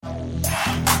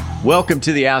Welcome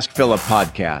to the Ask Philip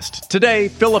podcast. Today,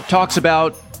 Philip talks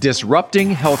about disrupting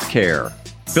healthcare.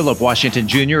 Philip Washington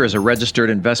Jr. is a registered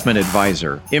investment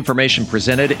advisor. Information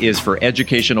presented is for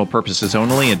educational purposes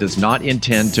only and does not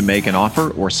intend to make an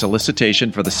offer or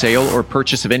solicitation for the sale or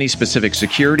purchase of any specific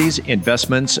securities,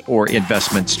 investments, or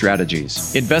investment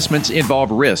strategies. Investments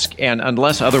involve risk and,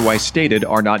 unless otherwise stated,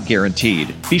 are not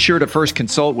guaranteed. Be sure to first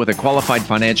consult with a qualified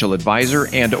financial advisor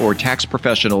and/or tax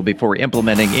professional before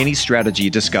implementing any strategy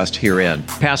discussed herein.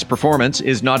 Past performance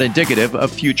is not indicative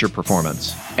of future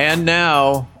performance. And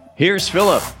now, here's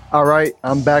Philip. All right,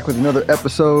 I'm back with another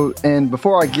episode. And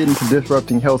before I get into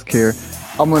disrupting healthcare,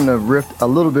 I'm going to riff a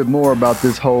little bit more about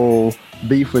this whole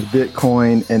beef with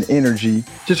Bitcoin and energy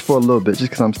just for a little bit,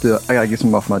 just because I got to get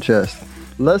some off my chest.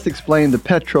 Let's explain the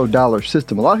petrodollar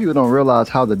system. A lot of people don't realize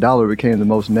how the dollar became the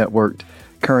most networked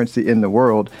currency in the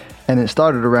world. And it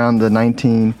started around the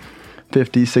 1950s,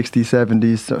 60s,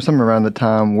 70s, somewhere around the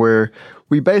time where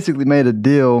we basically made a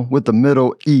deal with the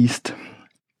Middle East.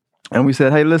 And we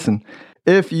said, hey, listen,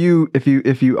 if you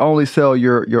only sell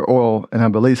your oil, and I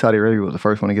believe Saudi Arabia was the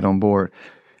first one to get on board,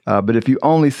 but if you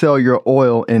only sell your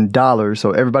oil in dollars,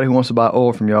 so everybody who wants to buy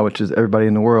oil from y'all, which is everybody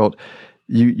in the world,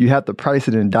 you have to price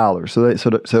it in dollars. So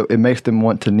it makes them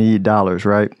want to need dollars,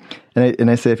 right? And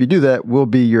they say, if you do that, we'll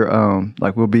be your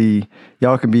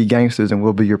y'all can be gangsters and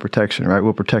we'll be your protection, right?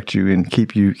 We'll protect you and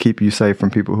keep you safe from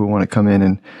people who want to come in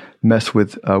and mess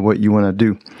with what you want to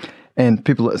do. And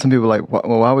some people are like,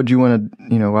 well, why would you want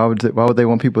to, why would they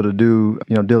want people to do,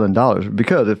 deal in dollars?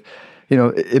 Because if,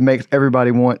 it makes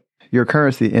everybody want your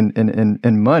currency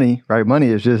and money, right? Money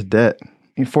is just debt.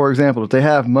 For example, if they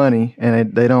have money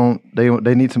and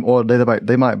they need some oil,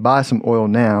 they might buy some oil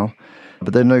now,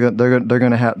 but then they're going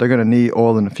to need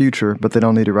oil in the future, but they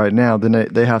don't need it right now. Then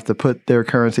they have to put their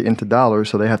currency into dollars,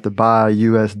 so they have to buy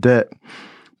U.S. debt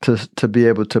to be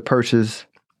able to purchase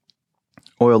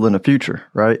oil in the future,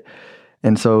 right?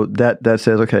 And so that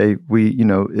says, okay,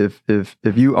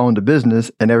 if you owned a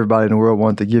business and everybody in the world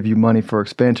wanted to give you money for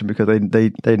expansion because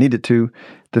they needed to,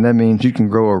 then that means you can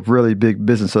grow a really big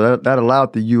business. So that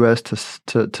allowed the U.S.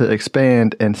 to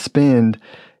expand and spend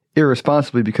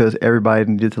irresponsibly because everybody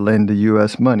needed to lend the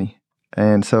U.S. money.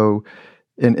 And so,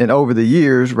 and over the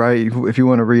years, right, if you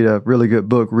want to read a really good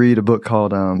book, read a book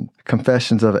called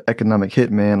Confessions of an Economic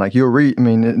Hitman. Like you'll read,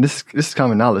 this is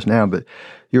common knowledge now, but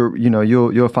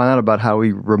you'll find out about how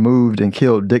we removed and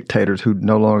killed dictators who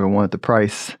no longer wanted to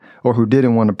price or who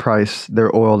didn't want to price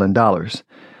their oil in dollars.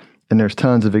 And there's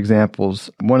tons of examples.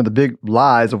 One of the big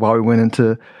lies of why we went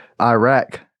into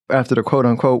Iraq after the quote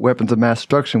unquote weapons of mass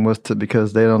destruction was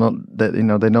because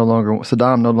Saddam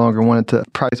no longer wanted to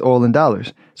price oil in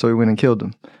dollars. So we went and killed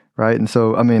them. Right. And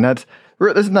so,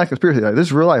 this is not conspiracy. This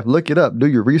is real life. Look it up. Do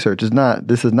your research.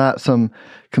 This is not some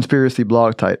conspiracy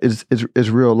blog type. It's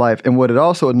real life. And what it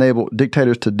also enabled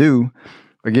dictators to do,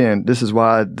 again, this is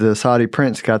why the Saudi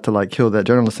prince got to kill that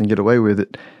journalist and get away with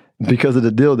it, because of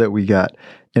the deal that we got.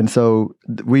 And so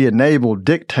we enable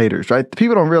dictators, right?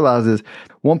 People don't realize this.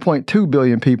 1.2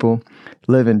 billion people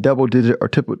live in double-digit or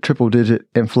triple-digit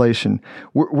inflation.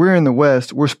 We're in the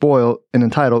West. We're spoiled and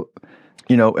entitled,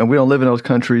 and we don't live in those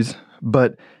countries.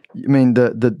 But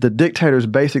the dictators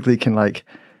basically can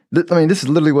this is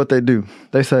literally what they do.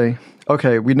 They say,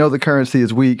 okay, we know the currency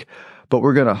is weak, but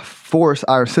we're going to force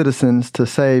our citizens to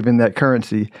save in that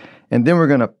currency. And then we're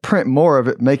going to print more of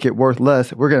it, make it worth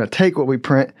less. We're going to take what we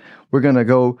print. We're going to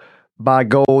go buy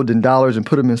gold and dollars and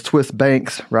put them in Swiss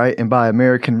banks, right? And buy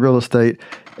American real estate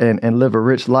and live a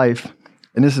rich life.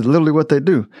 And this is literally what they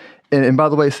do. And by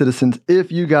the way, citizens,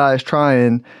 if you guys try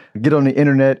and get on the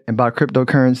internet and buy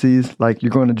cryptocurrencies, you're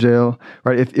going to jail,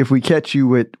 right? If we catch you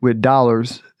with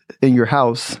dollars in your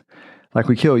house,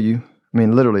 we kill you.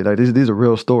 Literally, these are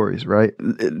real stories, right?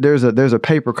 There's a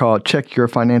paper called Check Your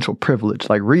Financial Privilege.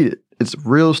 Read it. It's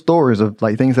real stories of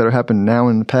things that are happening now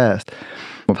and in the past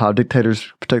of how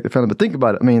dictators protect their family. But think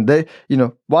about it. They,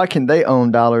 why can they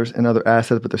own dollars and other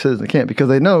assets, but their citizens can't? Because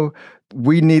they know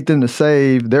we need them to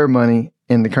save their money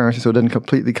in the currency so it doesn't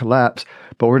completely collapse.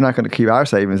 But we're not going to keep our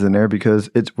savings in there because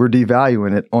we're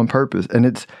devaluing it on purpose, and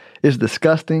it's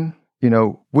disgusting.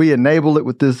 We enable it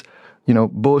with this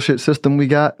bullshit system we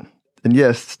got. And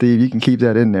yes, Steve, you can keep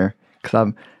that in there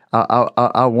because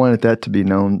I wanted that to be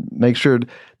known. Make sure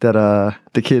that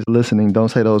the kids listening don't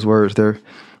say those words.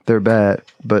 They're bad,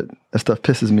 but that stuff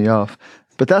pisses me off.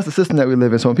 But that's the system that we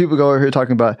live in. So when people go over here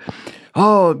talking about,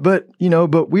 but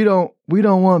we don't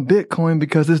want Bitcoin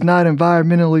because it's not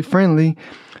environmentally friendly,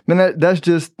 that's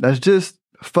just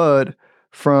FUD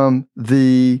from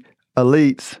the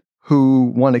elites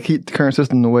who want to keep the current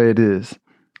system the way it is.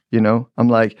 I'm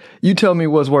like, you tell me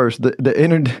what's worse, the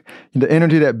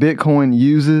energy that Bitcoin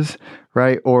uses,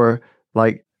 right? Or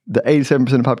like the 87% of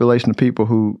the population of people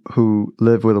who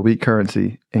live with a weak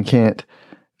currency and can't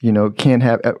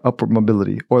have upward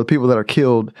mobility, or the people that are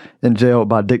killed and jailed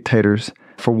by dictators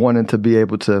for wanting to be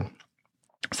able to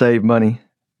save money,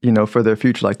 for their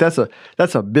future. Like that's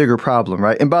a bigger problem,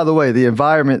 right? And by the way, the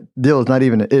environment deal is not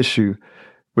even an issue,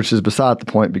 which is beside the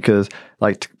point, because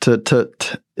like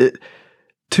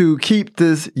to keep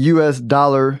this U.S.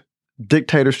 dollar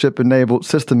dictatorship enabled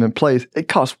system in place, it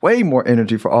costs way more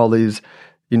energy for all these,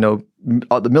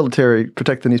 the military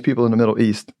protecting these people in the Middle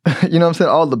East. You know what I'm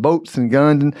saying? All the boats and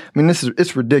guns. And, I mean,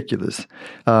 it's ridiculous.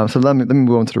 So let me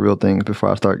move on to the real things before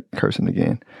I start cursing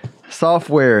again.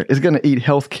 Software is going to eat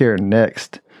healthcare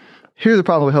next. Here's the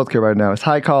problem with healthcare right now. It's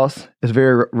high cost. It's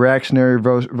very reactionary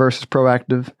versus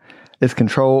proactive. It's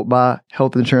controlled by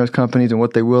health insurance companies and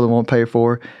what they will and won't pay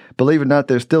for. Believe it or not,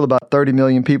 there's still about 30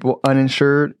 million people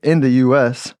uninsured in the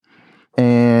U.S.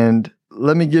 And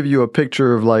let me give you a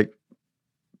picture of like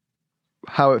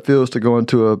how it feels to go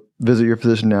into a visit your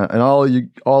physician now. And all of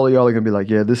y'all are gonna be like,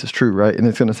 yeah, this is true, right? And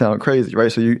it's gonna sound crazy,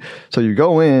 right? So you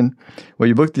go in, well,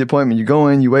 you book the appointment, you go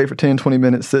in, you wait for 10, 20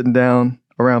 minutes sitting down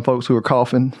around folks who are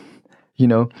coughing,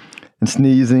 and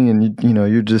sneezing, and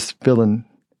you're just feeling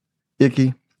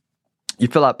icky. You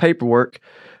fill out paperwork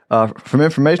from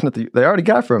information that they already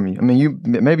got from you. I mean,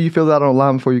 maybe you filled it out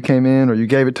online before you came in, or you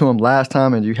gave it to them last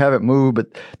time and you haven't moved,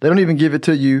 but they don't even give it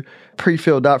to you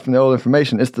pre-filled out from the old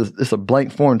information. It's a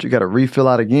blank form that you got to refill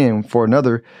out again for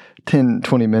another 10,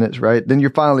 20 minutes, right? Then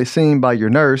you're finally seen by your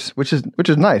nurse, which is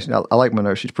nice. I like my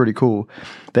nurse. She's pretty cool.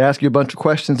 They ask you a bunch of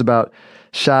questions about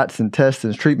shots and tests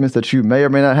and treatments that you may or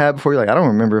may not have before. You're like, I don't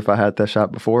remember if I had that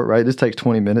shot before, right? This takes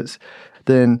 20 minutes.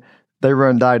 Then they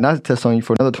run diagnostic tests on you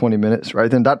for another 20 minutes, right?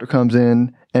 Then doctor comes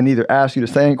in and either asks you the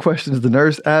same questions the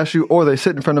nurse asked you, or they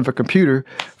sit in front of a computer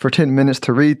for 10 minutes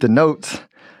to read the notes,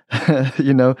 and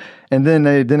then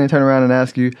they turn around and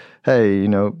ask you, hey,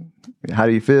 how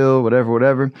do you feel,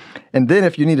 whatever. And then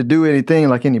if you need to do anything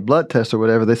like any blood test or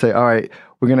whatever, they say, all right,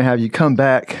 we're going to have you come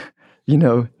back,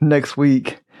 next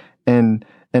week and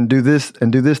do this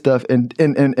stuff,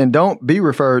 and don't be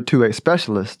referred to a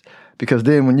specialist. Because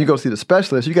then when you go see the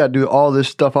specialist, you got to do all this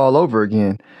stuff all over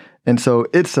again. And so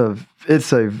it's a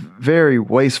very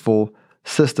wasteful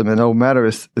system, and no matter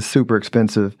it's super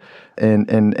expensive, and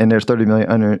there's 30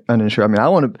 million uninsured. I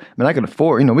mean, I can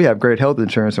afford, we have great health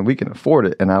insurance and we can afford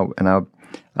it. And I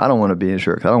don't want to be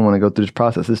insured because I don't want to go through this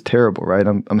process. It's terrible, right?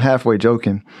 I'm halfway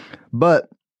joking, but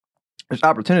there's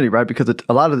opportunity, right? Because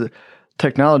a lot of the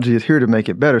technology is here to make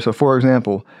it better. So for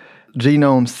example,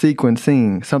 genome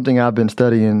sequencing, something I've been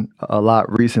studying a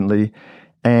lot recently.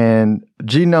 And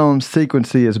genome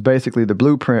sequencing is basically the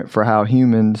blueprint for how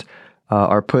humans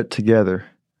are put together.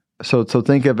 So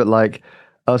think of it like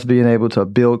us being able to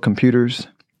build computers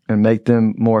and make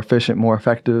them more efficient, more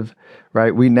effective,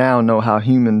 right? We now know how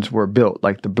humans were built,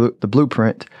 like the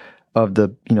blueprint of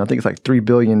the, I think it's like 3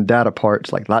 billion data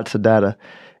parts, like lots of data.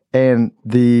 And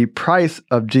the price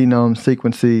of genome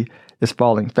sequencing is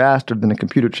falling faster than a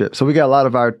computer chip. So we got a lot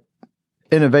of our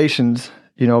innovations,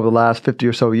 over the last 50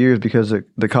 or so years because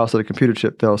the cost of the computer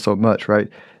chip fell so much, right?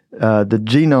 The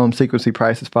genome sequencing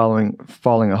price is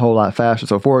falling a whole lot faster.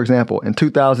 So for example, in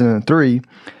 2003,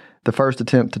 the first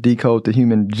attempt to decode the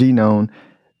human genome,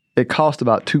 it cost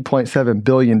about $2.7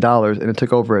 billion, and it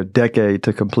took over a decade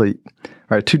to complete.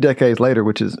 Right, 2 decades later,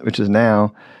 which is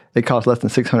now, it costs less than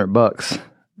 $600,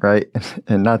 right?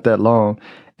 And not that long.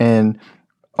 And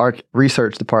ARC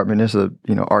research department is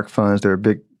ARC funds. They're a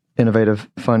big innovative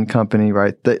fund company,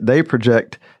 right? They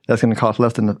project that's going to cost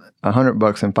less than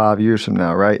 $100 in 5 years from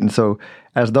now, right? And so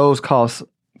as those costs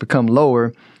become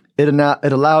lower, it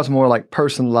allows more like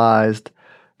personalized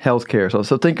healthcare.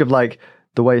 So think of like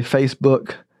the way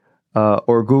Facebook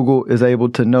or Google is able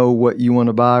to know what you want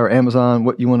to buy, or Amazon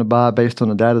what you want to buy based on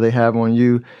the data they have on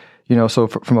you. So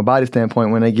from a body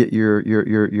standpoint, when they get your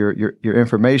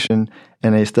information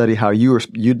and they study how you are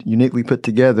uniquely put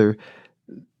together,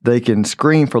 they can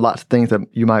screen for lots of things that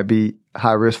you might be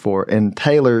high risk for and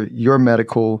tailor your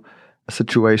medical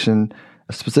situation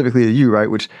specifically to you, right?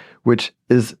 Which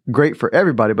is great for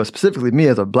everybody, but specifically me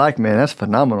as a black man, that's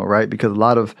phenomenal, right? Because a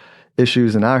lot of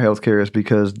issues in our healthcare is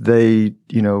because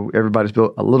everybody's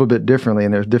built a little bit differently,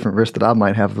 and there's different risks that I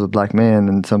might have as a black man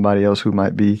than somebody else who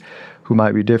might be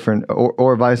different,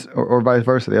 or vice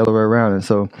versa, the other way around. And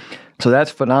so that's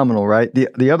phenomenal, right?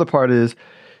 The other part is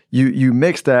you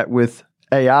mix that with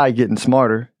AI getting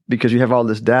smarter, because you have all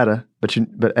this data, but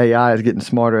AI is getting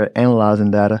smarter at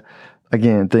analyzing data.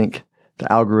 Again, think the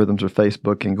algorithms of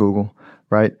Facebook and Google,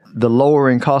 right? The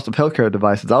lowering cost of healthcare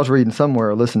devices. I was reading somewhere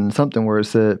or listening to something where it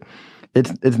said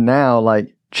it's now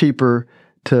like cheaper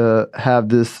to have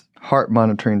this heart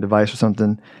monitoring device or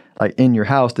something like in your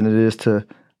house than it is to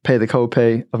pay the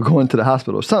copay of going to the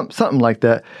hospital, something like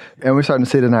that. And we're starting to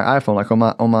see it in our iPhone, like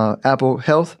on my Apple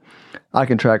Health. I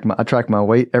track my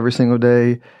weight every single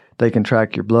day. They can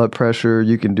track your blood pressure.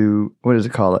 You can do, what is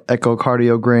it called, an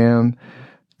echocardiogram.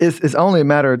 It's only a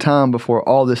matter of time before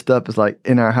all this stuff is like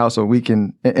in our house, so we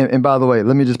can. And by the way,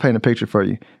 let me just paint a picture for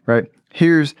you, right?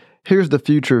 Here's the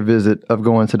future visit of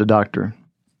going to the doctor.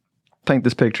 Paint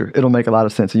this picture. It'll make a lot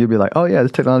of sense, and you'll be like, oh yeah,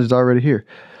 this technology is already here.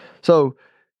 So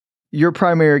your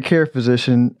primary care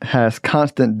physician has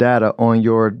constant data on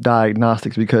your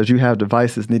diagnostics because you have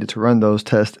devices needed to run those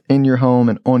tests in your home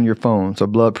and on your phone. So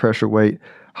blood pressure, weight,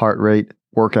 heart rate,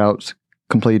 workouts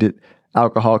completed,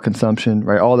 alcohol consumption,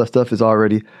 right? All that stuff is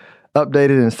already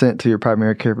updated and sent to your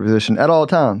primary care physician at all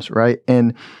times, right?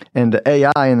 And the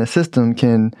AI in the system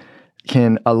can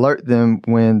alert them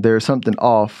when there's something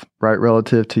off, right,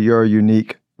 relative to your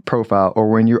unique profile, or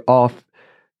when you're off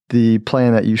the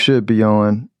plan that you should be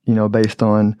on, based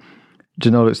on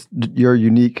genetics, your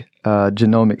unique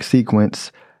genomic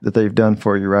sequence that they've done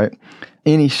for you, right?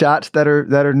 Any shots that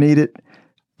are needed,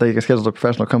 they can schedule a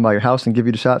professional to come by your house and give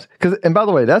you the shots. And by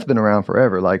the way, that's been around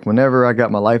forever. Like whenever I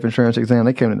got my life insurance exam,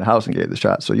 they came to the house and gave the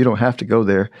shots. So you don't have to go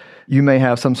there. You may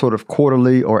have some sort of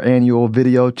quarterly or annual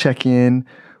video check-in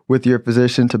with your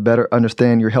physician to better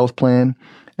understand your health plan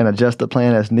and adjust the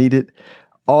plan as needed.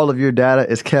 All of your data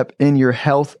is kept in your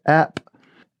health app,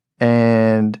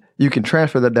 and you can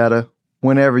transfer that data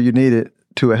whenever you need it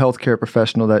to a healthcare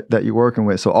professional that you're working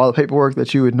with. So all the paperwork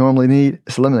that you would normally need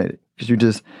is eliminated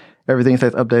because everything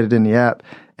stays updated in the app,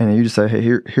 and then you just say, hey,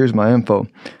 here's my info.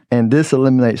 And this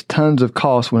eliminates tons of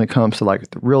costs when it comes to like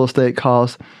the real estate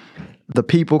costs, the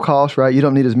people costs, right? You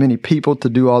don't need as many people to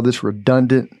do all this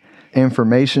redundant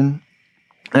information.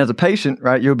 And as a patient,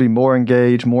 right, you'll be more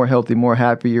engaged, more healthy, more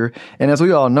happier. And as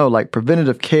we all know, like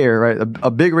preventative care, right, a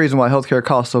big reason why healthcare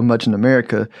costs so much in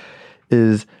America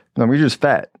is we're just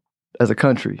fat as a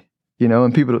country,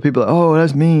 and people are like, oh,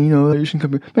 that's mean, you shouldn't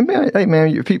come. Hey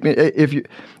man, if you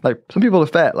like, some people are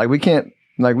fat, like we can't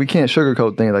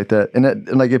sugarcoat things like that.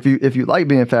 And like if you like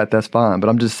being fat, that's fine. But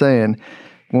I'm just saying,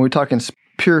 when we're talking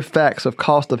pure facts of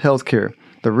cost of healthcare,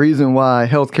 the reason why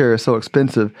healthcare is so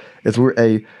expensive is we're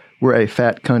a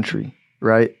fat country,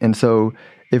 right? And so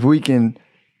if we can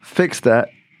fix that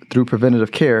through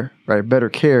preventative care, right, better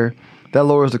care, that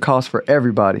lowers the cost for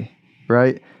everybody,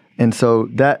 right? And so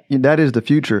that is the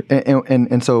future.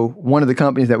 And so one of the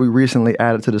companies that we recently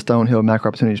added to the Stonehill Macro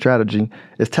Opportunity Strategy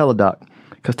is Teladoc,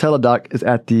 because Teladoc is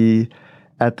at the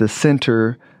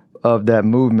center of that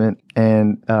movement,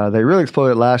 and they really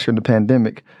exploded last year in the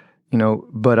pandemic,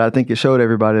 But I think it showed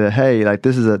everybody that, hey, like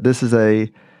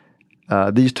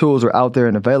these tools are out there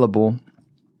and available,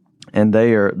 and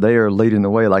they are leading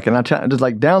the way. Like, and just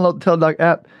like download the Teladoc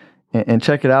app and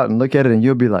check it out and look at it, and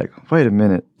you'll be like, wait a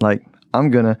minute, like I'm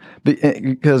gonna be,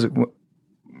 because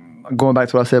going back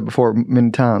to what I said before many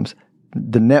times,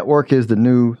 the network is the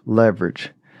new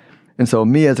leverage. And so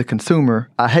me as a consumer,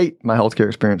 I hate my healthcare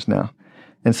experience now.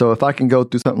 And so if I can go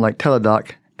through something like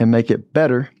Teladoc and make it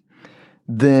better,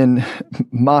 then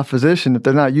my physician, if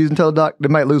they're not using Teladoc, they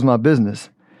might lose my business.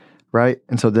 Right?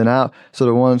 And so then so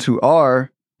the ones who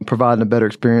are providing a better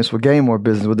experience will gain more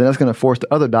business. Well, then that's going to force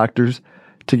the other doctors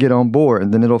to get on board,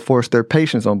 and then it'll force their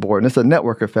patients on board. And it's a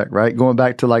network effect, right? Going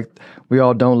back to like, we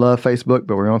all don't love Facebook,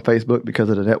 but we're on Facebook because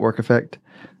of the network effect.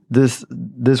 This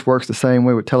works the same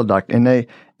way with Teladoc.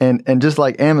 And just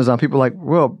like Amazon, people are like,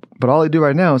 well, but all they do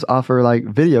right now is offer like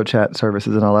video chat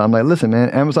services and all that. I'm like, listen, man,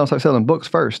 Amazon started selling books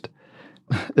first.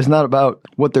 It's not about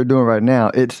what they're doing right now.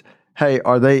 It's, hey,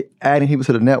 are they adding people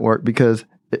to the network? Because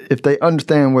if they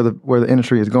understand where the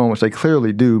industry is going, which they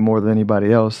clearly do more than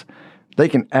anybody else, they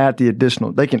can add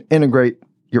they can integrate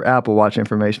your Apple Watch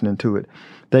information into it.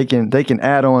 They can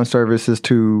add on services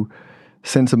to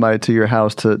send somebody to your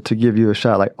house to give you a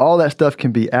shot. Like all that stuff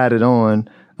can be added on,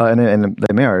 and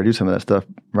they may already do some of that stuff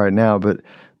right now, but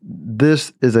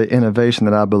this is an innovation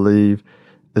that I believe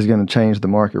is going to change the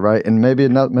market, right? And maybe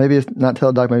it's not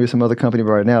Teladoc, maybe some other company,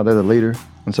 but right now they're the leader,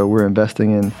 and so we're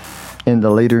investing in the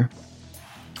leader.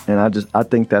 And I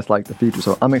think that's like the future.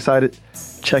 So I'm excited.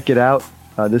 Check it out.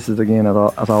 This is, again, as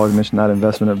I always mention, not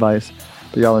investment advice.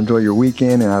 But y'all enjoy your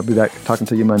weekend, and I'll be back talking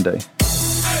to you Monday.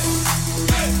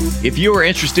 If you are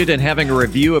interested in having a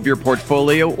review of your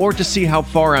portfolio or to see how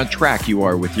far on track you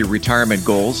are with your retirement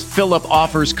goals, Philip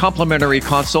offers complimentary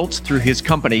consults through his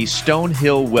company,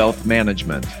 Stonehill Wealth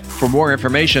Management. For more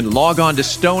information, log on to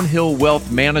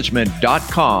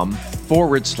stonehillwealthmanagement.com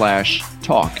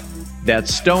stonehillwealthmanagement.com/talk.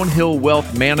 That's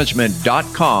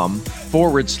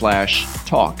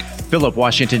stonehillwealthmanagement.com/talk. Philip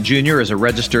Washington Jr. is a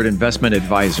registered investment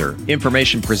advisor.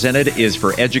 Information presented is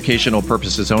for educational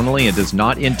purposes only and does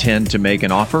not intend to make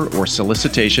an offer or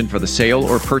solicitation for the sale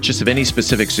or purchase of any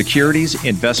specific securities,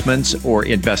 investments, or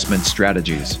investment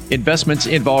strategies. Investments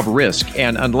involve risk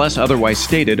and, unless otherwise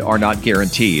stated, are not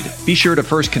guaranteed. Be sure to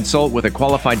first consult with a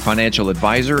qualified financial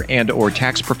advisor and/or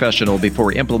tax professional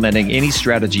before implementing any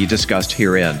strategy discussed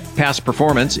herein. Past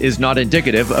performance is not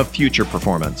indicative of future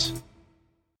performance.